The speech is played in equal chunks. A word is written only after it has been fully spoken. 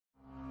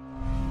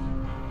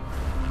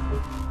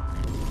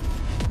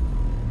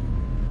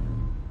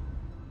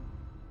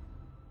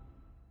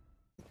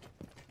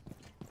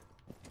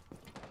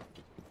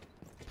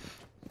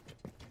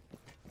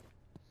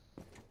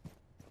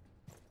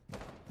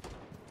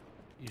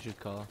You should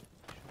call.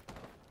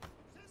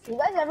 You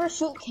guys ever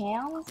shoot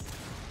cams?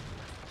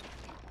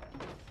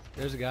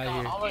 There's a guy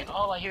here.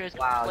 All I hear is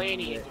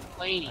complaining.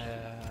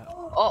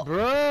 Oh,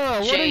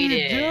 bro, what are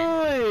you doing?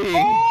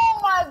 Oh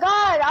my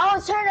god, I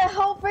was trying to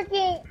help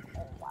freaking.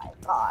 Oh my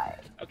god.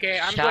 Okay,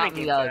 I'm Shot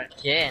going me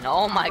again.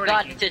 Oh my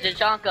god,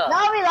 Tachanka.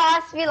 No,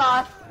 we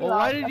lost. Well,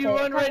 why did you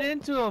run right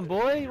into him,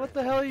 boy? What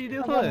the hell are you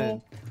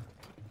doing?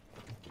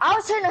 I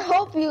was trying to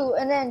help you,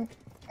 and then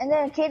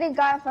Kaden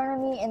got in front of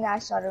me, and I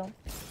shot him.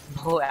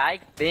 Boy,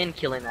 I've been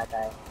killing that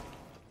guy.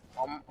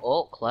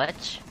 Oh,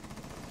 clutch.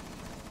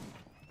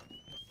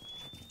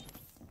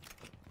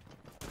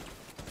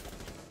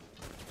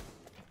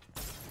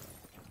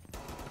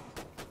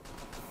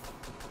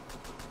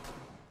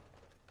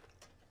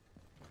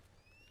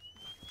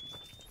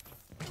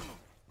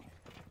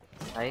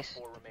 Nice.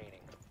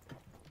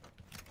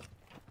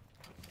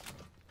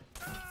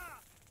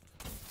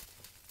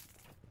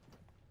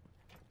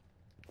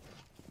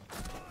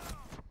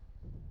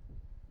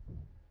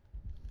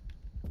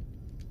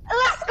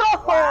 Let's go!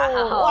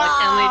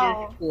 Wow. Emily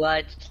just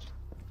clutched.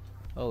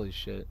 Holy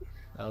shit,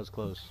 that was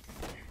close.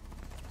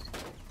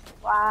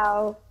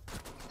 Wow.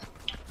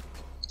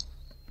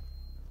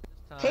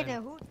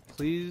 Kaden,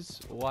 please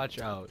watch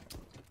out.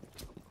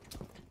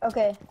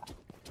 Okay.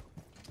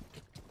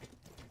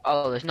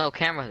 Oh, there's no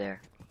camera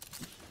there.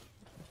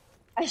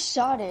 I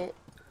shot it.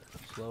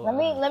 Let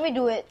me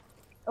do it.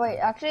 Wait,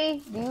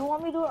 actually, do you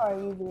want me to do it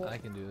or you do it? I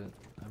can do it.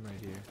 I'm right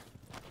here.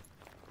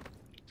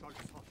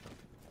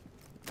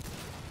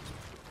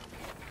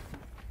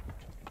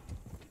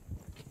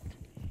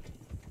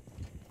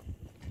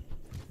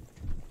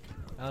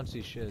 I don't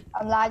see shit.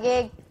 I'm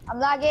lagging.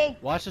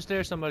 Watch the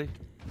stairs, somebody.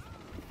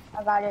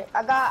 I got it.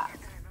 I got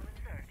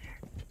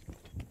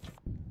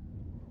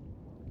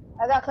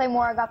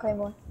Claymore.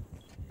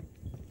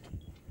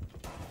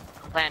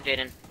 Plant,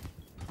 Jaden.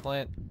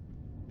 Plant.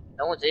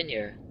 No one's in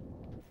here.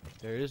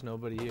 There is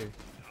nobody here.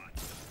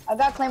 I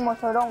got Claymore,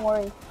 so don't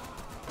worry.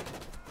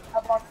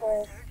 I'm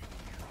upstairs.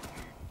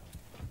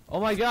 Oh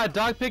my god,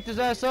 Dog picked his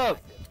ass up.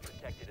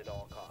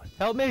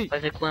 Help me.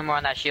 Place a Claymore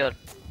on that shield.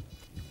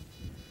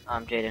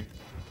 Jaden.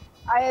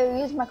 I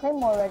used my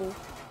Claymore already.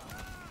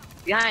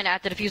 Behind,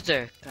 after the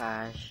diffuser.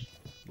 Gosh.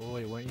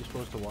 Boy, weren't you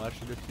supposed to watch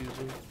the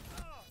diffuser?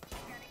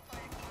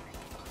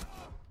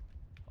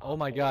 Oh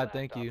my god,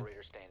 thank you.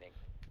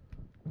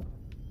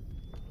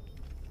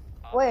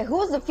 Wait,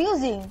 who's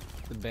defusing?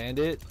 The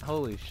bandit?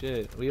 Holy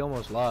shit, we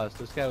almost lost.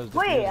 This guy was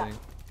defusing. Wait,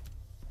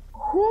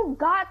 who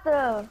got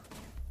the...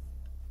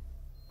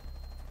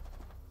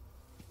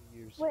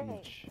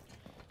 Speech.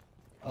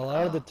 A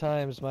lot of the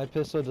times, my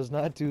pistol does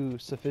not do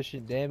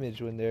sufficient damage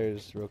when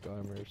there's rook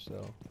armor,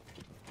 so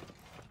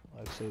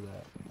I'd say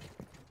that.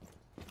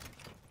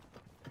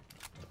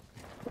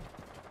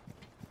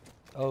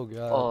 Oh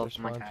god, oh there's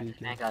my god,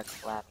 man got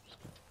slapped.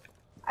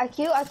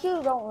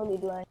 IQ don't really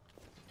do anything.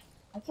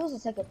 IQ's in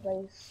second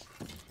place.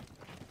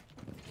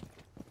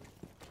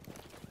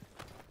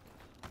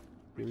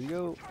 Here we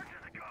go.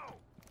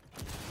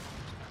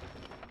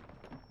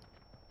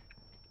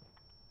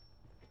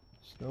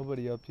 There's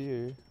nobody up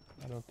here,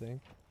 I don't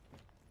think.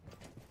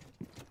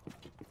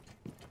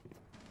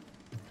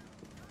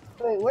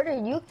 Wait, where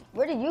did you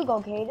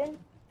go, Kaden?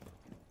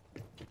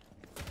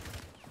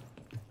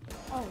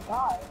 Oh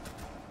god.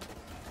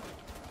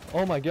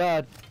 Oh my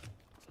god.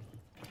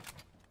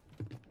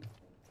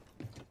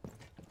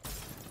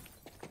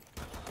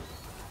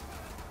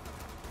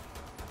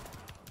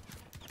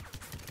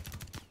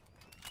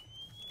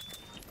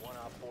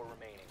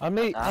 On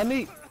me. Help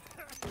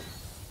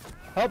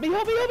me.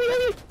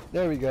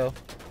 There we go.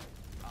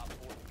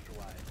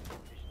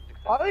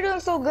 Why are we doing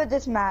so good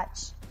this match?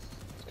 It's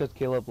because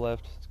Caleb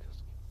left.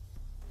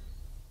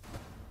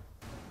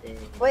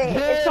 Wait,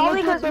 it's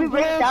only because we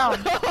break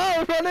down.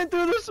 Running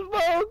through the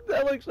smoke!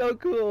 That looks so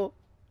cool.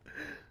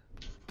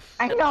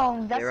 I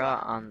know, that's... You're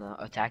on the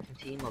attacking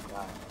team? Oh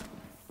god.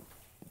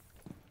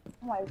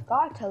 Oh my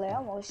god, Kelly, I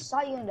almost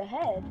shot you in the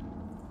head.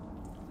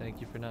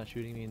 Thank you for not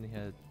shooting me in the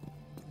head.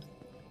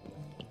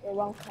 You're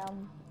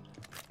welcome.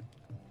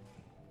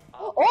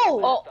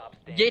 Oh!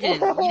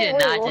 Jaden, you did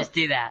not just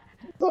do that.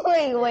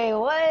 Wait,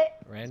 what?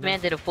 Random? This man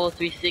did a full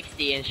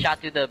 360 and shot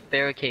through the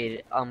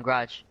barricade,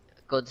 garage.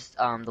 Goes,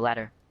 the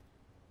ladder.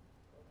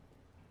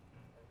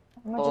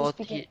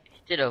 He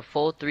did a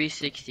full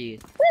 360.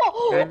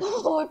 Turned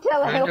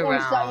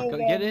around. Go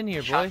get in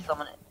here, boy. Shot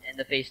someone in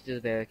the face through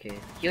the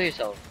barricade. Heal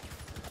yourself.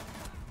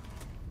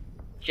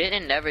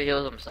 Jaden never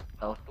heals himself.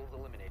 I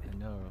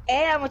know.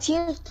 Hey, I'm a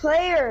team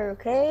player,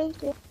 okay?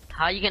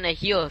 How you gonna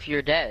heal if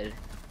you're dead?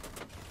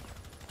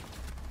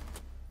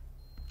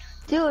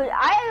 Dude,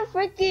 I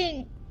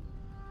freaking...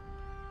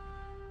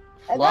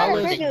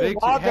 Flawless victory.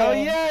 Hell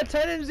yeah,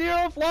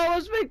 10-0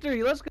 flawless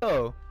victory. Let's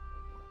go.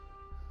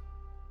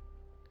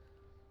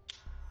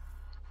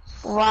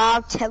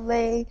 Wow,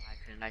 Kelly. Why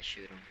couldn't I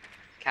shoot him?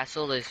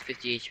 Castle is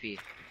 50 HP.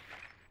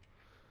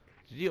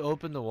 Did you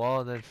open the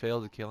wall and then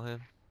fail to kill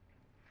him?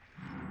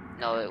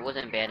 No, it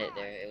wasn't bandit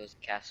there. It was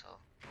castle.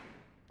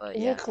 But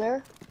Is yeah. it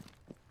clear?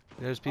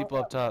 There's people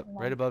up top,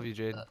 right above you,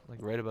 Jade. Like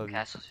right above you.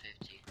 Castle's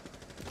 50.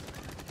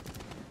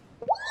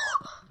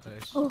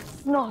 Nice. Oh,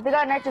 no, they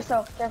got nitro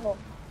cell. Careful.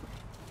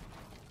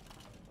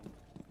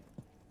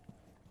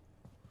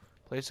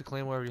 Place a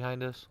claymore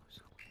behind us.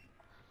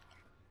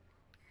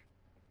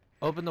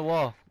 Open the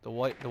wall. The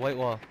white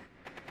wall.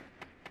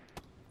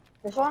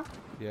 This one?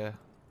 Yeah.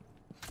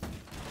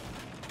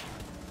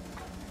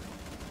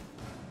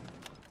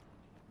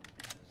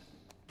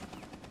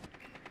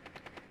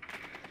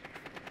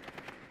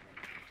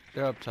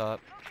 They're up top.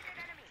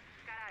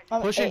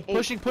 Pushing.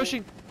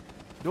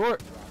 Door.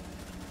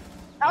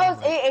 That was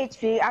 8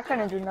 HP. I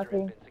couldn't do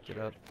nothing. Get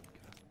up.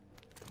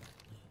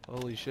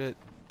 Holy shit.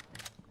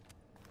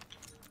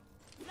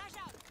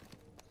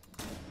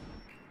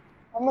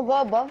 I'm gonna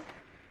go above.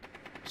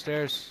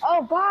 Stairs.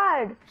 Oh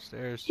God!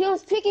 Stairs. He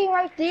was peeking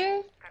right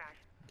there.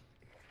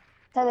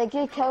 So they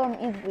could kill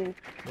him easily.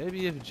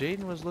 Maybe if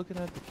Jaden was looking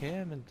at the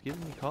cam and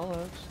giving me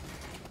callouts.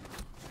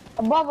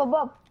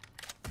 Above.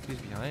 He's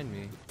behind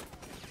me.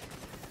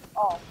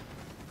 Oh.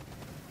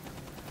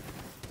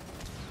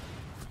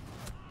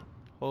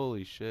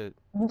 Holy shit.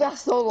 You got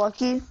so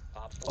lucky.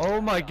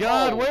 Oh my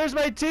god, where's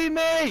my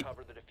teammate?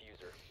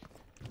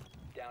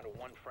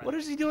 What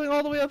is he doing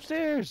all the way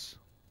upstairs?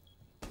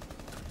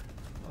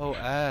 Oh,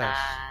 ass.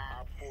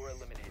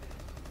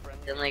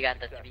 Only got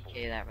the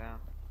 3K that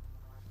round.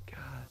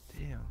 God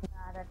damn.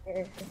 Nah, that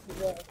there.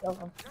 Yeah, kill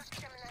him.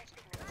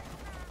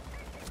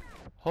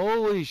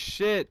 Holy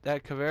shit,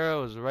 that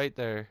Cavero was right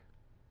there.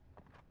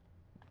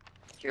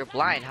 You're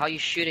blind. How are you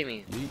shooting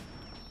me? Yeet.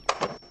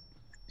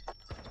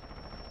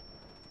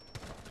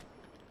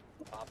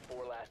 Op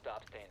 4 last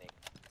stop standing.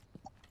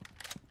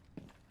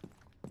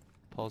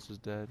 Pulse is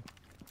dead.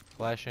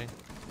 Flashing.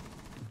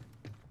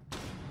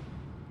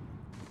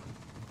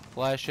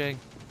 Flashing.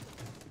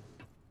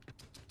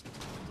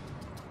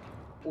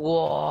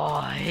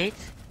 What?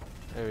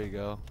 There we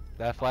go.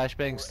 That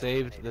flashbang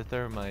saved the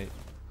thermite.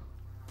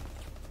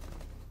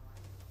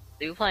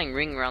 They were playing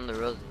Ring Around the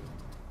Rosie.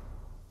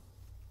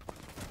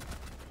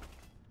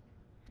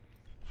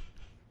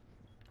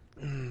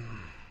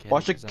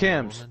 Watch the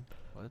cams.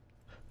 What?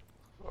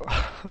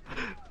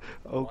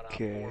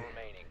 Okay.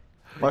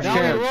 Watch Now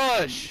cams.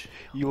 rush.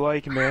 You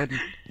like, man?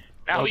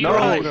 Now we no,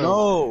 rush.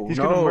 no, he's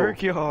gonna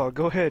murk y'all.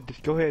 Go ahead,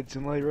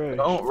 Simulate rush.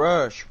 Don't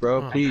rush,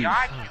 bro, please.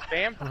 God,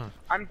 fam.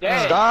 I'm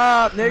dead.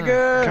 Stop,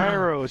 nigga.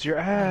 Kairos, your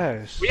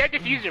ass. We have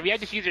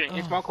diffuser in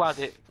his small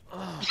closet.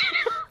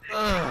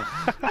 Yeah!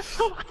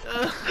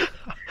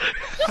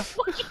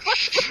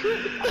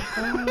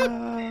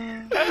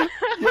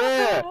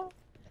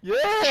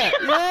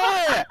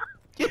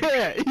 We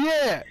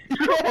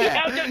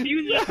have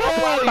diffuser.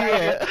 Oh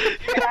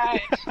yeah!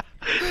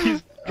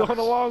 He's going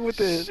along with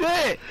it.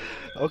 Shit!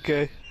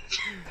 Okay.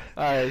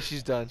 Alright,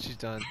 she's done.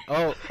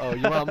 Oh,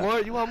 you want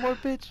more? You want more,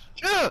 bitch?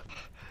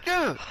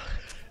 Yeah!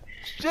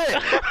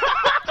 Shit!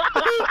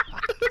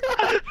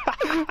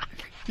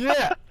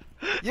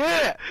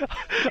 Yeah!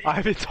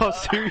 Ivan's all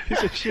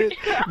serious and shit.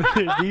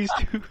 These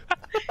two.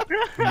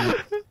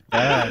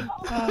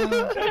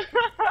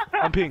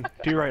 I'm ping.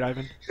 To your right,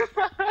 Ivan.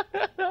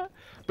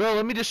 Bro,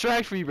 let me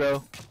distract for you,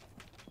 bro.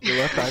 Your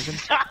left, Ivan.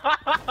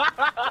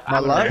 My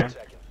left?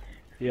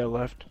 Yeah,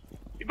 left.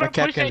 My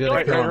cat can do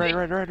Right. Time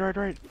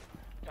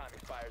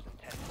expires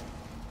in 10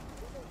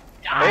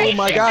 Oh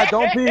my god,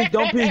 don't peek.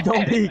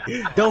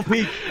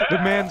 The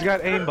man's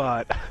got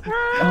aimbot.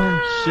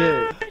 Oh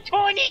shit.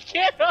 20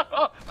 kills.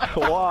 Wow.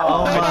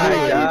 Oh my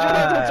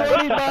god!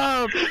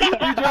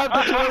 You dropped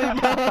the 20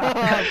 bomb!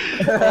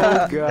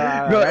 Oh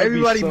god. Bro, that'd be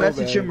everybody so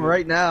message bad. him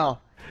right now.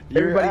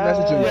 Your Everybody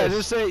message him. Yeah,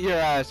 just say your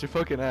ass, your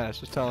fucking ass.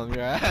 Just tell him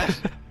your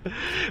ass.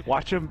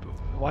 Watch him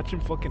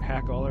fucking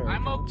hack all our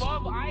I'm accounts.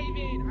 above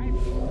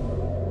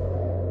Ivan.